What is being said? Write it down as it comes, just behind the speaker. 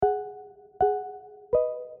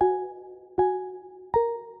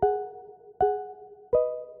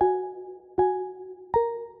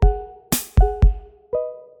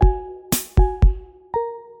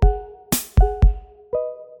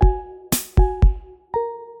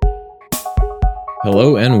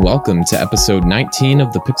Hello and welcome to episode 19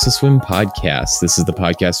 of the Pixel Swim podcast. This is the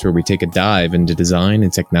podcast where we take a dive into design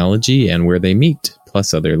and technology and where they meet,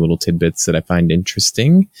 plus other little tidbits that I find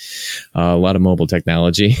interesting. A lot of mobile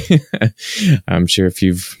technology. I'm sure if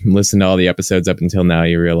you've listened to all the episodes up until now,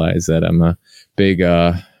 you realize that I'm a big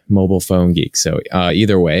mobile phone geek. So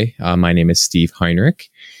either way, my name is Steve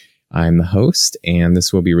Heinrich. I'm the host, and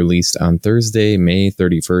this will be released on Thursday, May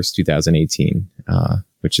 31st, 2018.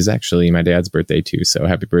 Which is actually my dad's birthday too. So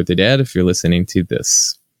happy birthday, Dad, if you're listening to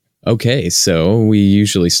this. Okay, so we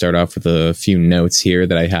usually start off with a few notes here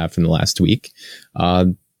that I have from the last week.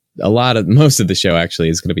 Most of the show actually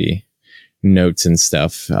is going to be notes and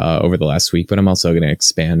stuff over the last week, but I'm also going to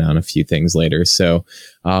expand on a few things later. So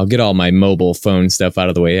I'll get all my mobile phone stuff out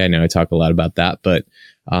of the way. I know I talk a lot about that, but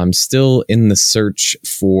I'm still in the search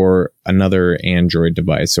for another Android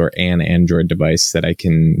device or an Android device that I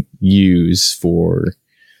can use for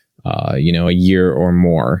a year or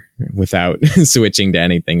more without switching to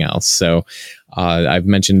anything else. So I've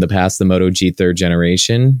mentioned in the past the Moto G 3rd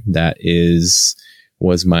generation. That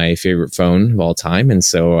was my favorite phone of all time. And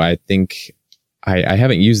so I think I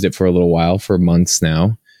haven't used it for a little while, for months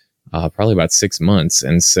now, probably about 6 months.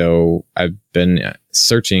 And so I've been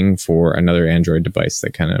searching for another Android device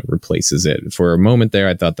that kind of replaces it. For a moment there,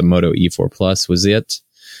 I thought the Moto E4 Plus was it,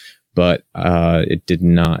 but it did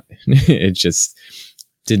not. It just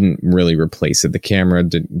didn't really replace it. The camera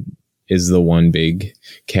is the one big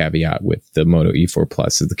caveat with the Moto E4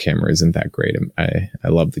 Plus, is the camera isn't that great. I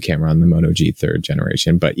love the camera on the Moto G 3rd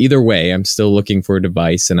generation, but either way, I'm still looking for a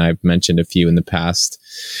device, and I've mentioned a few in the past.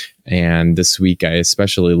 And this week, I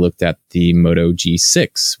especially looked at the Moto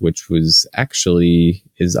G6, which is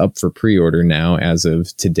up for pre-order now as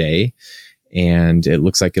of today, and it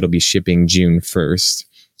looks like it'll be shipping June 1st.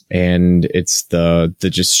 And it's the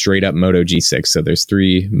just straight up Moto G6. So there's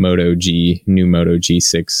three new Moto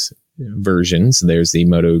G6 versions. There's the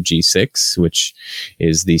Moto G6, which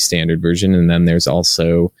is the standard version. And then there's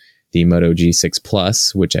also the Moto G6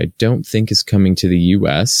 Plus, which I don't think is coming to the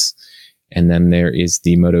US. And then there is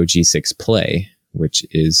the Moto G6 Play, which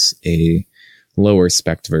is a lower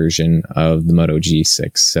spec version of the Moto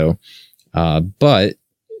G6. So, but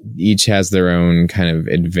each has their own kind of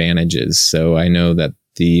advantages. So I know that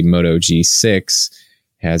the Moto G6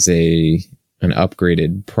 has an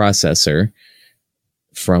upgraded processor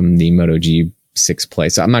from the Moto G6 Play.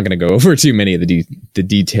 So I'm not going to go over too many of the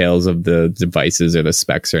details of the devices or the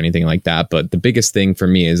specs or anything like that. But the biggest thing for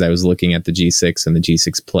me as I was looking at the G6 and the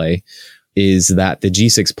G6 Play is that the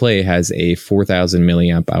G6 Play has a 4,000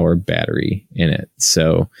 milliamp hour battery in it.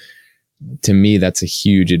 So to me, that's a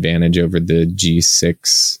huge advantage over the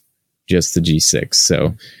G6, just the G6.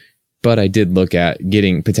 So, but I did look at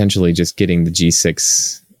potentially just getting the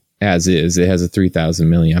G6 as is. It has a 3,000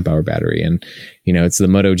 milliamp hour battery, and it's the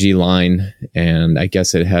Moto G line, and I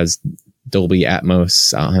guess it has Dolby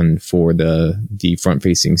Atmos on for the front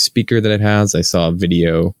facing speaker that it has. I saw a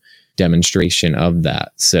video demonstration of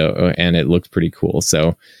that, so, and it looked pretty cool.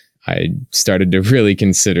 So I started to really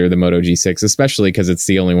consider the Moto G6, especially because it's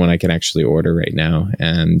the only one I can actually order right now.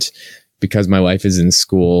 And because my wife is in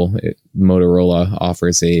school, Motorola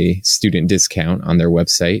offers a student discount on their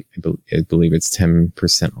website. I believe it's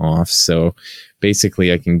 10% off. So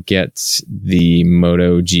basically I can get the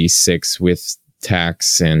Moto G6 with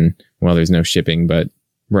tax and, well, there's no shipping, but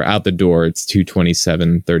we're out the door. It's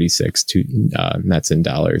 $227.36. That's in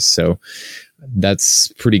dollars. So that's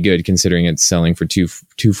pretty good considering it's selling for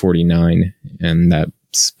 $249, and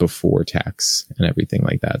that's before tax and everything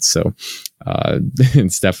like that. So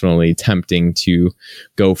it's definitely tempting to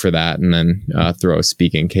go for that and then throw a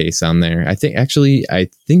speaking case on there. I think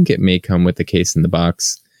it may come with the case in the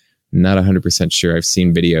box. Not 100% sure. I've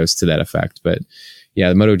seen videos to that effect, but yeah,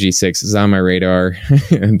 the Moto G6 is on my radar.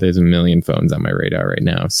 There's a million phones on my radar right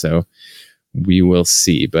now, so we will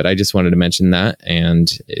see. But I just wanted to mention that,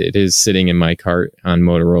 and it is sitting in my cart on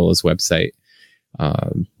Motorola's website.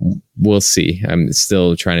 We'll see. I'm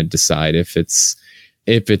still trying to decide if it's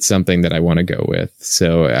something that I want to go with.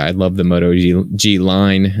 So I love the Moto G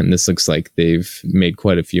line, and this looks like they've made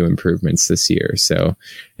quite a few improvements this year. So,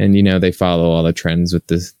 and they follow all the trends with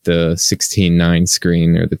the 16:9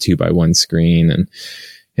 screen or the 2x1 screen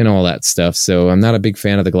and all that stuff. So I'm not a big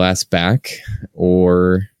fan of the glass back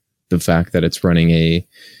or the fact that it's running a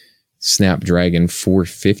Snapdragon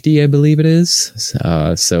 450, I believe it is.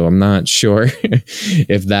 So I'm not sure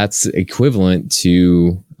if that's equivalent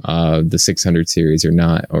to the 600 series or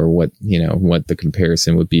not, or what the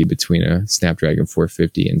comparison would be between a Snapdragon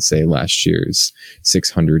 450 and say last year's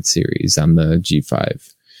 600 series on the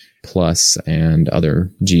G5 Plus and other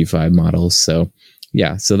G5 models. So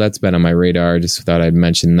yeah, so that's been on my radar. Just thought I'd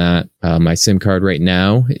mention that. My SIM card right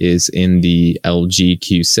now is in the LG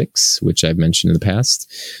Q6, which I've mentioned in the past.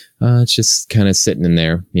 It's just kind of sitting in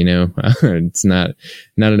there, it's not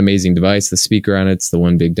an amazing device. The speaker on it's the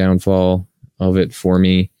one big downfall of it for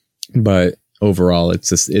me, but overall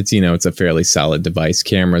it's a fairly solid device.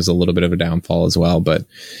 Camera's a little bit of a downfall as well, but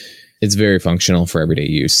it's very functional for everyday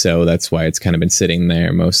use. So that's why it's kind of been sitting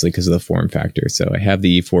there, mostly because of the form factor. So I have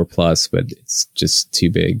the E4 Plus, but it's just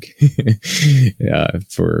too big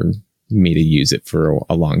for me to use it for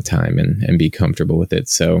a long time and be comfortable with it.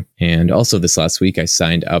 So, and also this last week I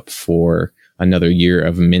signed up for another year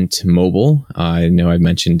of Mint Mobile. I know I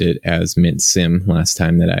mentioned it as Mint Sim last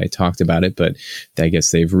time that I talked about it, but I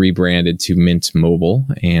guess they've rebranded to Mint Mobile.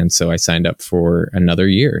 And so I signed up for another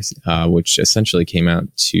year, which essentially came out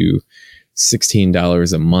to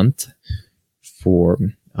 $16 a month for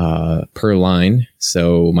per line.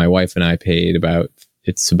 So my wife and I paid about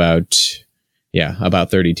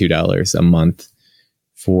 $32 a month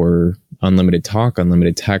for unlimited talk,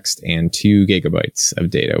 unlimited text, and 2 gigabytes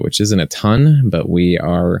of data, which isn't a ton, but we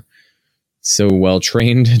are so well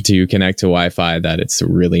trained to connect to Wi-Fi that it's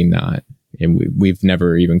really not. And we've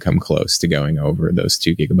never even come close to going over those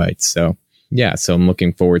 2 gigabytes. So yeah, so I'm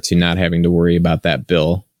looking forward to not having to worry about that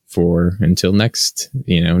bill until next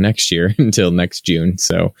year, until next June.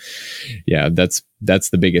 So yeah, that's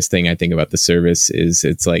the biggest thing I think about the service is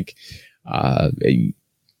it's like,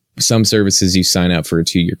 some services you sign up for a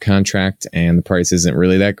 2-year contract and the price isn't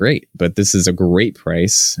really that great, but this is a great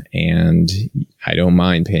price and I don't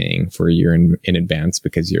mind paying for a year in advance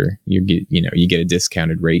because you get a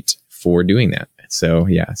discounted rate for doing that. So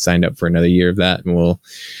yeah, signed up for another year of that and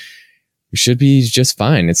we should be just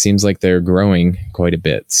fine. It seems like they're growing quite a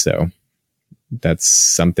bit. So that's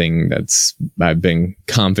something that's I've been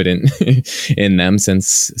confident in them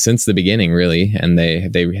since the beginning, really, and they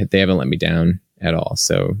haven't let me down at all.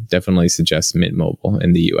 So definitely suggest Mint Mobile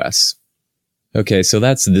in the US. Okay, so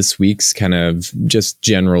that's this week's kind of just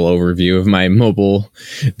general overview of my mobile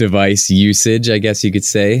device usage, I guess you could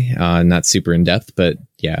say. Not super in depth, but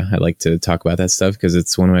yeah, I like to talk about that stuff because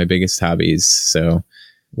it's one of my biggest hobbies. So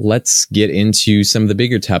let's get into some of the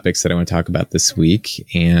bigger topics that I want to talk about this week.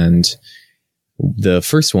 And the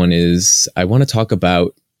first one is I want to talk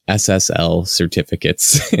about SSL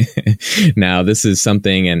certificates. Now, this is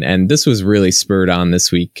something, and this was really spurred on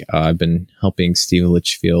this week. I've been helping Steve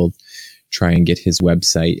Litchfield try and get his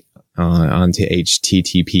website onto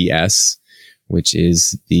HTTPS, which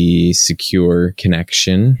is the secure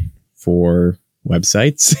connection for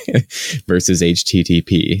websites versus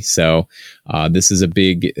HTTP. So this is a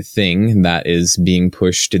big thing that is being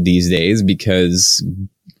pushed these days because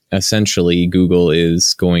essentially Google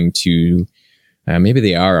is going to maybe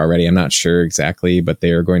they are already, I'm not sure exactly, but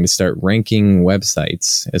they are going to start ranking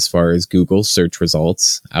websites as far as Google search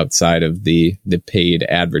results outside of the paid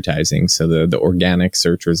advertising. So the organic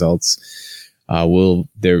search results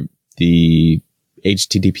the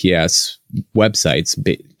HTTPS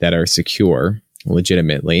websites that are secure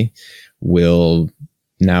legitimately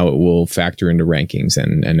it will factor into rankings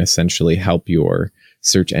and essentially help your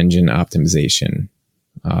search engine optimization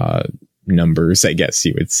numbers, I guess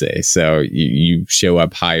you would say. So you show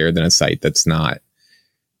up higher than a site that's not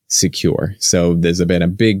secure. So there's been a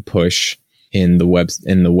big push in the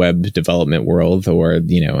web development world, or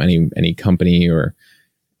any company or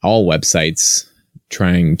all websites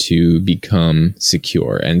trying to become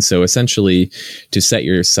secure. And so essentially, to set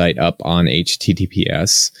your site up on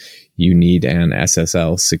HTTPS, you need an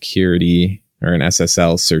SSL security or an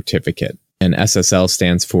SSL certificate. And SSL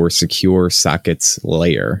stands for Secure Sockets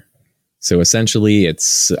Layer. So essentially,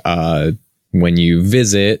 it's when you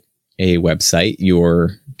visit a website,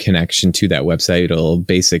 your connection to that website will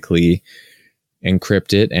basically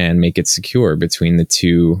encrypt it and make it secure between the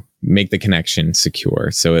two, make the connection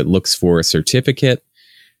secure. So it looks for a certificate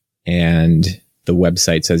and the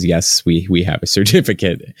website says, yes, we have a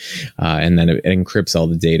certificate. And then it encrypts all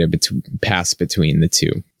the data pass between the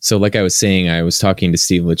two. So like I was saying, I was talking to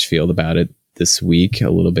Steve Litchfield about it this week a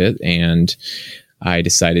little bit, and I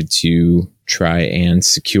decided to try and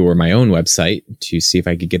secure my own website to see if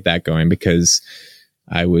I could get that going, because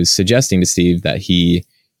I was suggesting to Steve that he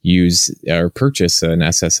use or purchase an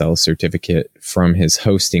SSL certificate from his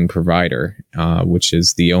hosting provider, which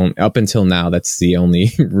is the only, up until now, that's the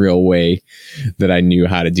only real way that I knew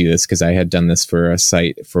how to do this, because I had done this for a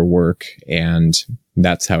site for work, and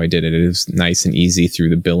that's how I did it. It was nice and easy through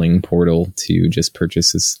the billing portal to just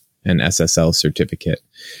purchase an SSL certificate.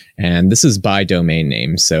 And this is by domain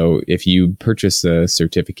name. So if you purchase a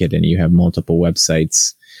certificate and you have multiple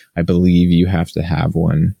websites, I believe you have to have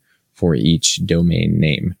one for each domain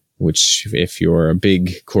name, which if you're a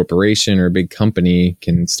big corporation or a big company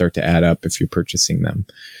can start to add up if you're purchasing them.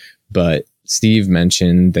 But Steve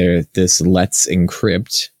mentioned this Let's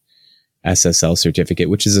Encrypt SSL certificate,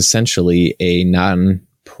 which is essentially a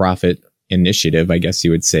non-profit initiative, I guess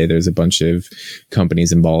you would say. There's a bunch of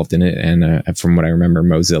companies involved in it. And from what I remember,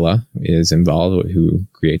 Mozilla is involved, who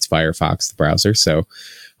creates Firefox, the browser. So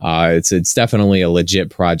it's definitely a legit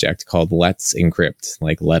project called Let's Encrypt,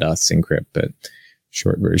 like let us encrypt, but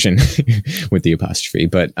short version with the apostrophe.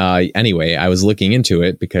 But anyway, I was looking into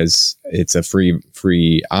it because it's a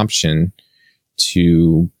free option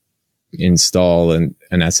to install an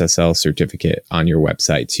SSL certificate on your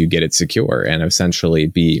website to get it secure and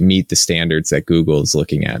essentially meet the standards that Google is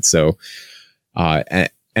looking at. So, and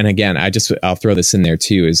again, I'll throw this in there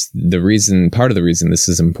too, is part of the reason this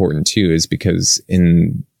is important too is because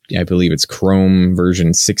I believe it's Chrome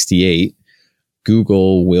version 68,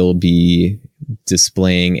 Google will be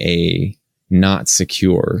displaying a not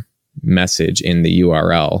secure message in the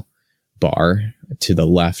URL bar to the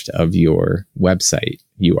left of your website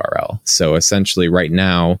URL. So essentially right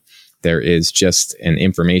now there is just an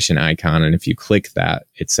information icon. And if you click that,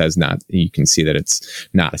 it says you can see that it's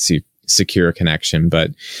not a secure connection,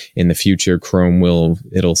 but in the future, Chrome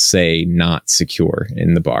it'll say not secure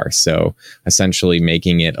in the bar. So essentially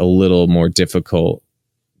making it a little more difficult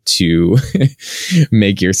to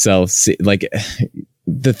make yourself see, like,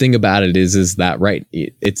 the thing about it is that, right,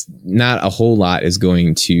 it's not a whole lot is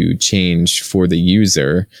going to change for the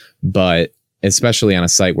user, but especially on a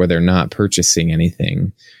site where they're not purchasing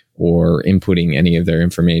anything or inputting any of their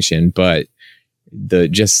information, but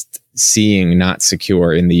just seeing not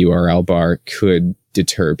secure in the URL bar could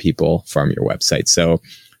deter people from your website. So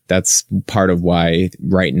that's part of why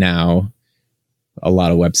right now a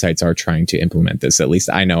lot of websites are trying to implement this. At least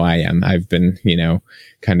I know I am. I've been,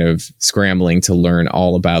 kind of scrambling to learn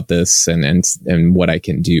all about this and what I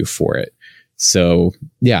can do for it. So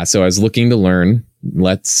yeah, so I was looking to learn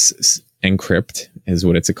Let's Encrypt is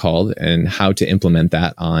what it's called, and how to implement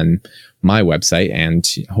that on my website and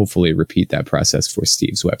hopefully repeat that process for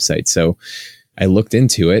Steve's website. So I looked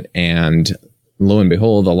into it, and lo and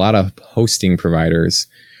behold, a lot of hosting providers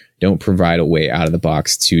don't provide a way out of the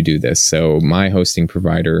box to do this. So my hosting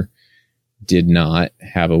provider did not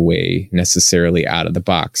have a way necessarily out of the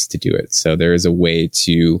box to do it. So there is a way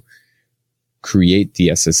to create the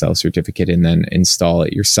SSL certificate and then install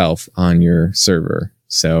it yourself on your server.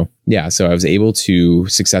 So yeah, so I was able to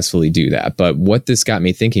successfully do that. But what this got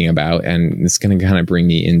me thinking about, and it's going to kind of bring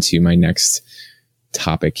me into my next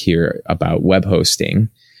topic here about web hosting,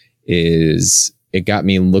 is it got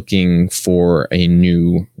me looking for a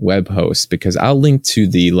new web host, because I'll link to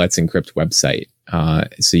the Let's Encrypt website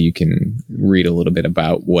so you can read a little bit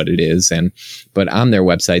about what it is. But on their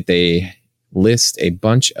website, they list a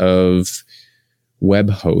bunch of web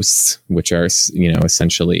hosts, which are,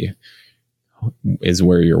 essentially is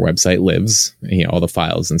where your website lives, all the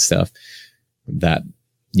files and stuff that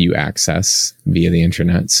you access via the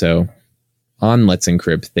internet. So on Let's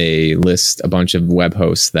Encrypt, they list a bunch of web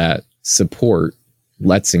hosts that support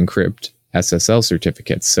Let's Encrypt SSL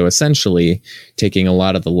certificates. So essentially taking a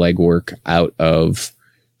lot of the legwork out of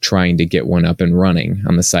trying to get one up and running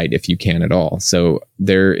on the site if you can at all. So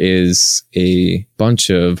there is a bunch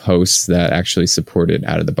of hosts that actually support it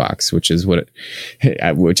out of the box, which is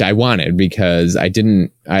which I wanted, because I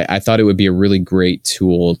thought it would be a really great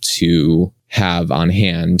tool to have on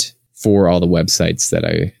hand for all the websites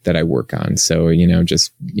that I work on. So,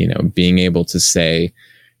 just, being able to say,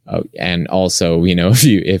 and also,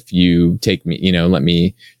 if you take me, let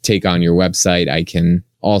me take on your website, I can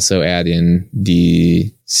also add in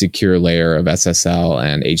the secure layer of SSL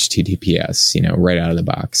and HTTPS, right out of the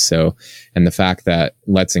box. So, and the fact that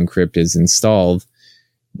Let's Encrypt is installed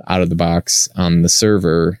out of the box on the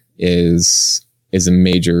server is a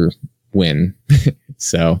major win.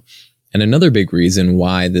 So, and another big reason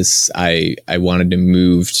why I wanted to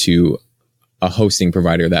move to a hosting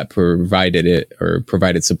provider that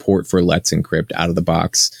provided support for Let's Encrypt out of the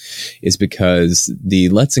box is because the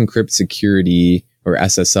Let's Encrypt security or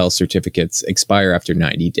SSL certificates expire after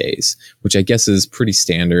 90 days, which I guess is pretty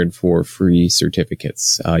standard for free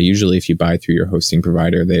certificates. Usually if you buy through your hosting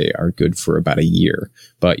provider, they are good for about a year,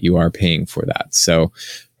 but you are paying for that. So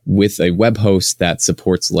with a web host that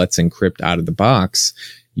supports Let's Encrypt out of the box,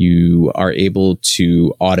 you are able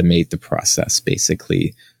to automate the process,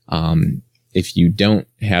 basically. If you don't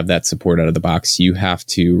have that support out of the box, you have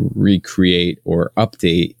to recreate or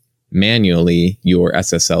update manually your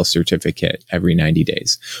SSL certificate every 90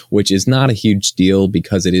 days, which is not a huge deal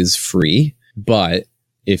because it is free. But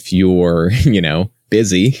if you're,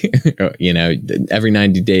 busy. Every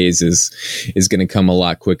 90 days is going to come a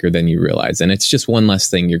lot quicker than you realize. And it's just one less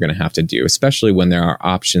thing you're going to have to do, especially when there are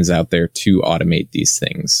options out there to automate these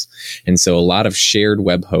things. And so a lot of shared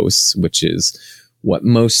web hosts, which is what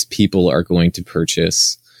most people are going to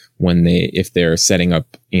purchase if they're setting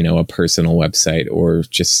up, a personal website or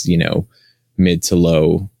just, mid to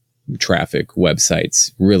low traffic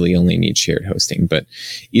websites, really only need shared hosting. But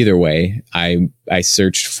either way, I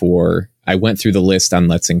went through the list on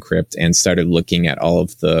Let's Encrypt and started looking at all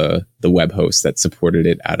of the web hosts that supported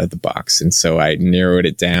it out of the box. And so I narrowed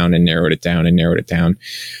it down and narrowed it down and narrowed it down,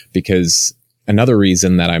 because another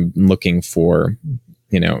reason that I'm looking for,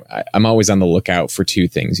 I'm always on the lookout for two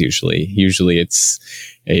things usually. Usually it's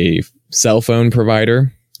a cell phone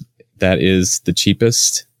provider that is the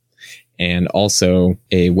cheapest, and also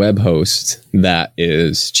a web host that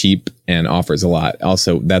is cheap and offers a lot.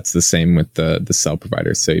 Also, that's the same with the cell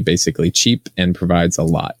provider. So basically cheap and provides a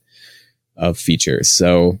lot of features.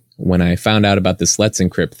 So when I found out about this Let's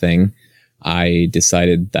Encrypt thing, I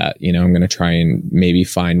decided that, I'm going to try and maybe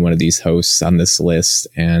find one of these hosts on this list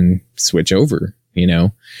and switch over,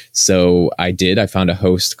 So I did. I found a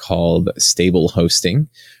host called Stable Hosting.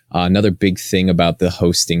 Another big thing about the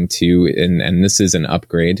hosting too, and this is an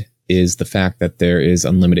upgrade, is the fact that there is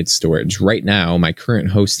unlimited storage. Right now, my current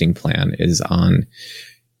hosting plan is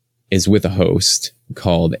with a host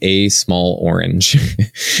called A Small Orange,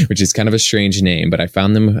 which is kind of a strange name, but I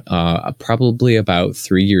found them probably about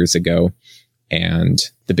 3 years ago. And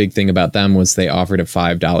the big thing about them was they offered a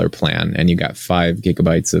 $5 plan, and you got 5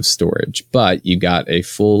 gigabytes of storage, but you got a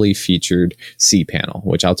fully featured cPanel,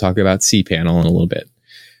 which I'll talk about cPanel in a little bit.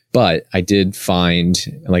 But I did find,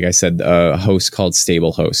 like I said, a host called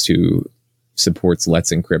Stable Host who supports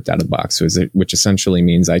Let's Encrypt out of the box, which essentially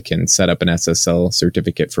means I can set up an SSL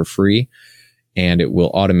certificate for free, and it will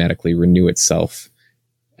automatically renew itself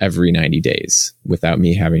every 90 days without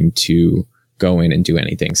me having to go in and do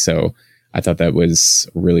anything. So I thought that was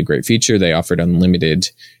a really great feature. They offered unlimited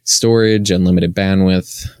storage, unlimited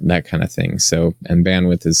bandwidth, that kind of thing. So, and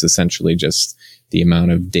bandwidth is essentially just the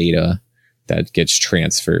amount of data that gets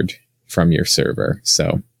transferred from your server.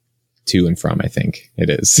 So to and from, I think it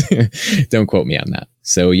is. Don't quote me on that.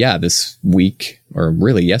 So yeah, this week, or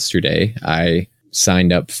really yesterday, I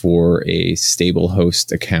signed up for a Stable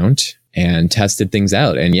Host account and tested things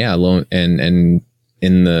out. And yeah, and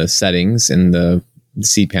in the settings, in the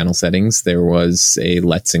cPanel settings, there was a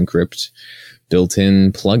Let's Encrypt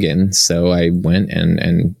built-in plugin. So I went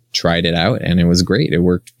and tried it out, and it was great. It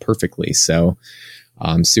worked perfectly. So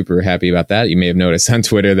I'm super happy about that. You may have noticed on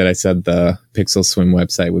Twitter that I said the Pixel Swim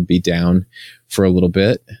website would be down for a little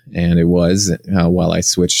bit, and it was while I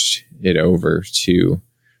switched it over to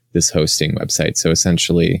this hosting website. So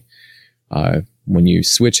essentially, when you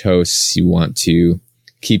switch hosts, you want to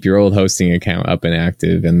keep your old hosting account up and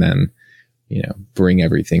active, and then bring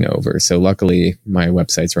everything over. So luckily, my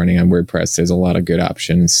website's running on WordPress. There's a lot of good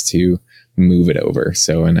options to move it over.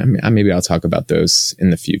 So, and maybe I'll talk about those in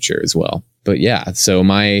the future as well. But yeah, so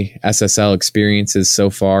my SSL experiences so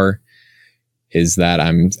far is that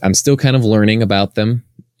I'm still kind of learning about them,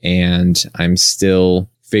 and I'm still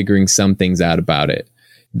figuring some things out about it.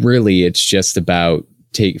 Really, it's just about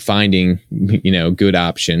finding, good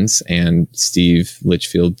options. And Steve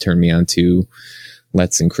Litchfield turned me on to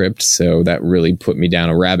Let's Encrypt. So that really put me down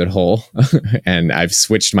a rabbit hole, and I've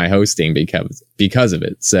switched my hosting because of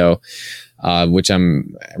it. So, which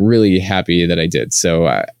I'm really happy that I did.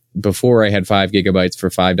 So, before I had 5 gigabytes for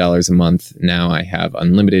 $5 a month. Now I have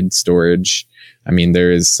unlimited storage. I mean,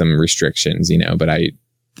 there is some restrictions, but the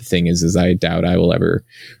thing is I doubt I will ever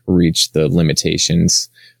reach the limitations,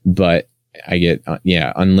 but I get,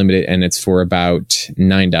 unlimited, and it's for about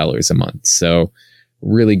 $9 a month. So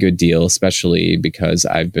really good deal, especially because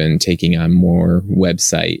I've been taking on more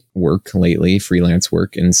website work lately, freelance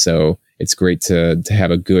work. And so it's great to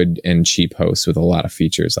have a good and cheap host with a lot of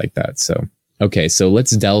features like that. So okay, so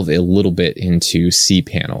let's delve a little bit into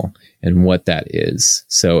cPanel and what that is.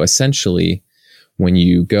 So essentially, when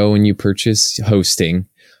you go and you purchase hosting,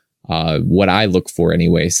 what I look for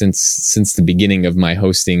anyway, since the beginning of my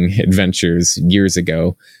hosting adventures years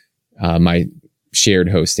ago, my shared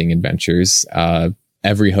hosting adventures,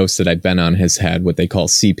 every host that I've been on has had what they call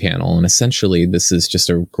cPanel. And essentially, this is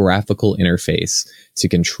just a graphical interface to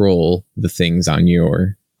control the things on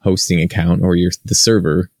your hosting account or the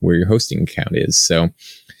server where your hosting account is. So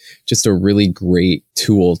just a really great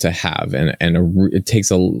tool to have. And it takes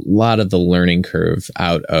a lot of the learning curve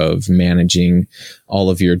out of managing all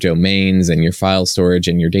of your domains and your file storage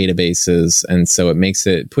and your databases. And so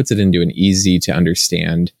it puts it into an easy to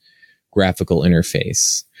understand graphical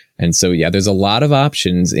interface. And so, yeah, there's a lot of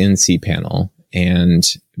options in cPanel. And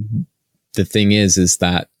the thing is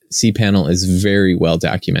that cPanel is very well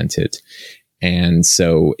documented. And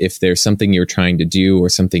so if there's something you're trying to do or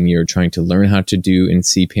something you're trying to learn how to do in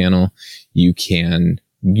cPanel, you can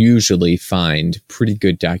usually find pretty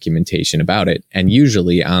good documentation about it, and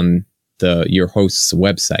usually on your host's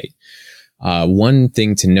website. One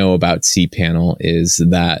thing to know about cPanel is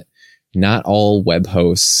that not all web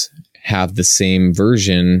hosts have the same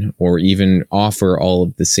version or even offer all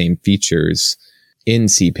of the same features in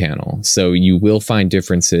cPanel. So you will find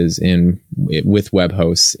differences with web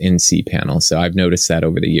hosts in cPanel. So I've noticed that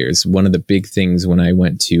over the years. One of the big things when I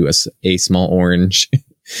went to a Small Orange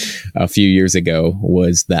a few years ago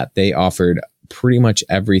was that they offered pretty much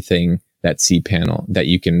everything that cPanel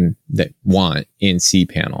that want in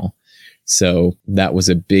cPanel. So that was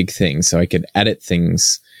a big thing. So I could edit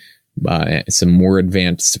things, some more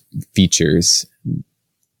advanced features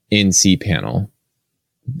in cPanel.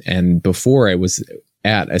 And before I was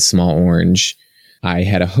at a Small Orange, I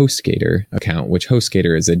had a HostGator account, which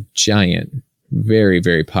HostGator is a giant, very,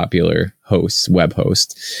 very popular web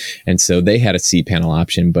host. And so they had a cPanel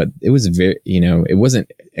option, but it was it wasn't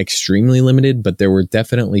extremely limited, but there were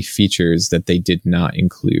definitely features that they did not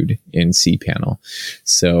include in cPanel.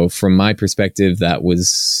 So from my perspective, that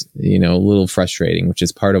was, a little frustrating, which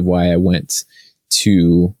is part of why I went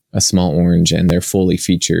to a Small Orange and their fully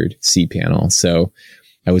featured cPanel. So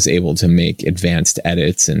I was able to make advanced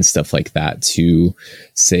edits and stuff like that to,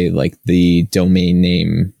 say, like the domain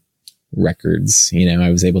name records. I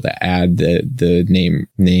was able to add the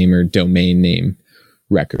name or domain name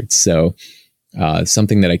records. So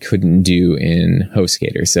something that I couldn't do in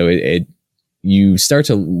HostGator. So you start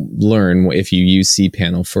to learn if you use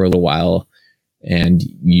cPanel for a little while and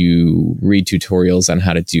you read tutorials on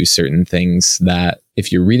how to do certain things, that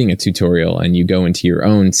if you're reading a tutorial and you go into your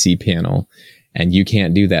own cPanel and you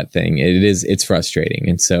can't do that thing, it's frustrating.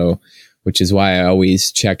 And so, which is why I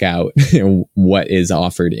always check out what is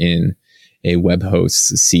offered in a web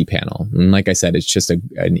host's cPanel. And like I said, it's just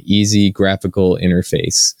an easy graphical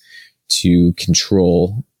interface to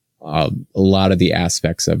control a lot of the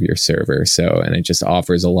aspects of your server. And it just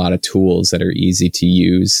offers a lot of tools that are easy to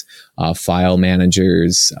use. File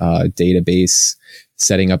managers, database.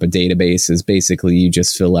 Setting up a database is basically you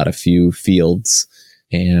just fill out a few fields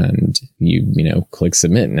and you click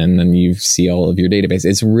submit, and then you see all of your database.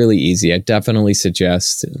 It's really easy. I definitely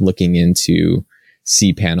suggest looking into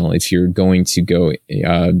cPanel if you're going to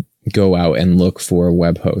go out and look for a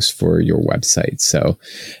web host for your website. So,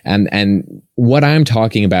 and what I'm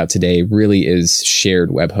talking about today really is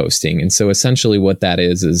shared web hosting. And so essentially what that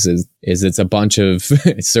is it's a bunch of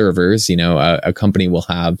servers. A company will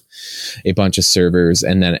have a bunch of servers,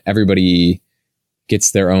 and then everybody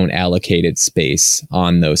gets their own allocated space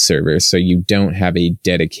on those servers. So you don't have a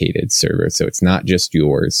dedicated server. So it's not just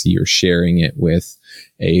yours. You're sharing it with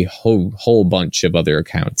a whole bunch of other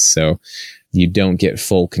accounts. So you don't get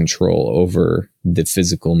full control over the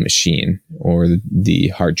physical machine or the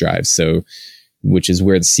hard drive. So, which is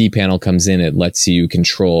where the cPanel comes in. It lets you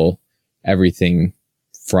control everything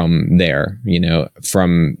from there,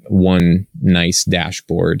 from one nice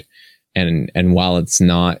dashboard. And while it's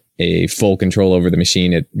not a full control over the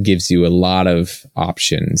machine, it gives you a lot of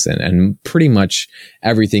options and pretty much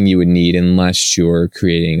everything you would need, unless you're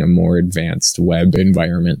creating a more advanced web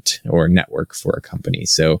environment or network for a company.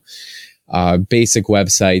 So basic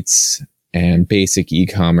websites and basic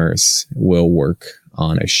e-commerce will work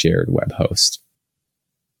on a shared web host.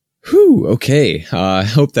 Whew, okay. I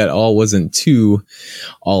hope that all wasn't too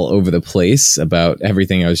all over the place about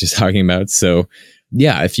everything I was just talking about. So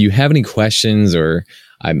yeah, if you have any questions, or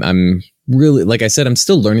I'm really, like I said, I'm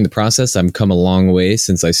still learning the process. I've come a long way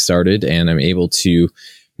since I started, and I'm able to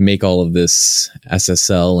make all of this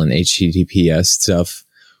SSL and HTTPS stuff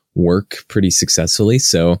work pretty successfully.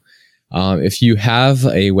 So if you have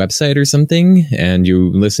a website or something and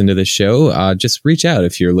you listen to the show, just reach out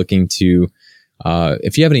if you're looking to,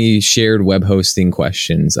 if you have any shared web hosting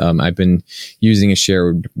questions. I've been using a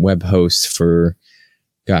shared web host for,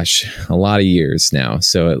 a lot of years now.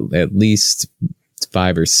 So at least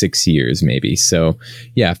 5 or 6 years, maybe. So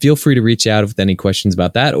yeah, feel free to reach out with any questions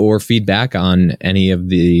about that or feedback on any of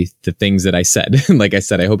the things that I said. Like I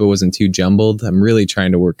said, I hope it wasn't too jumbled. I'm really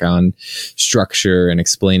trying to work on structure and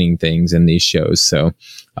explaining things in these shows. So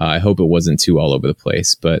I hope it wasn't too all over the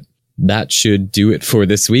place, but that should do it for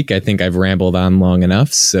this week. I think I've rambled on long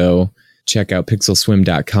enough. So check out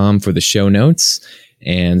pixelswim.com for the show notes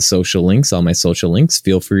and social links, all my social links.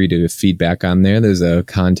 Feel free to feedback on there. There's a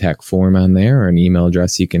contact form on there or an email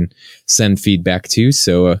address you can send feedback to.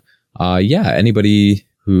 So, yeah, anybody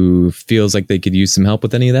who feels like they could use some help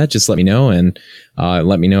with any of that, just let me know, and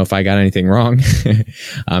let me know if I got anything wrong.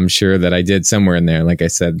 I'm sure that I did somewhere in there. Like I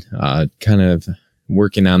said, kind of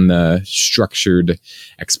working on the structured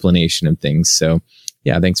explanation of things. So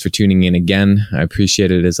yeah, thanks for tuning in again. I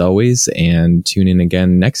appreciate it as always. And tune in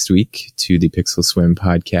again next week to the Pixel Swim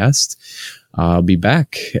podcast. I'll be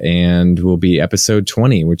back and we'll be episode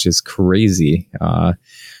 20, which is crazy. I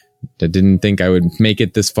didn't think I would make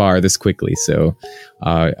it this far this quickly. So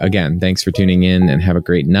again, thanks for tuning in and have a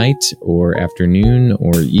great night or afternoon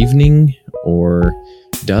or evening or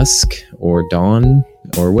dusk or dawn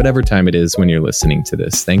or whatever time it is when you're listening to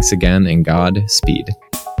this. Thanks again and Godspeed.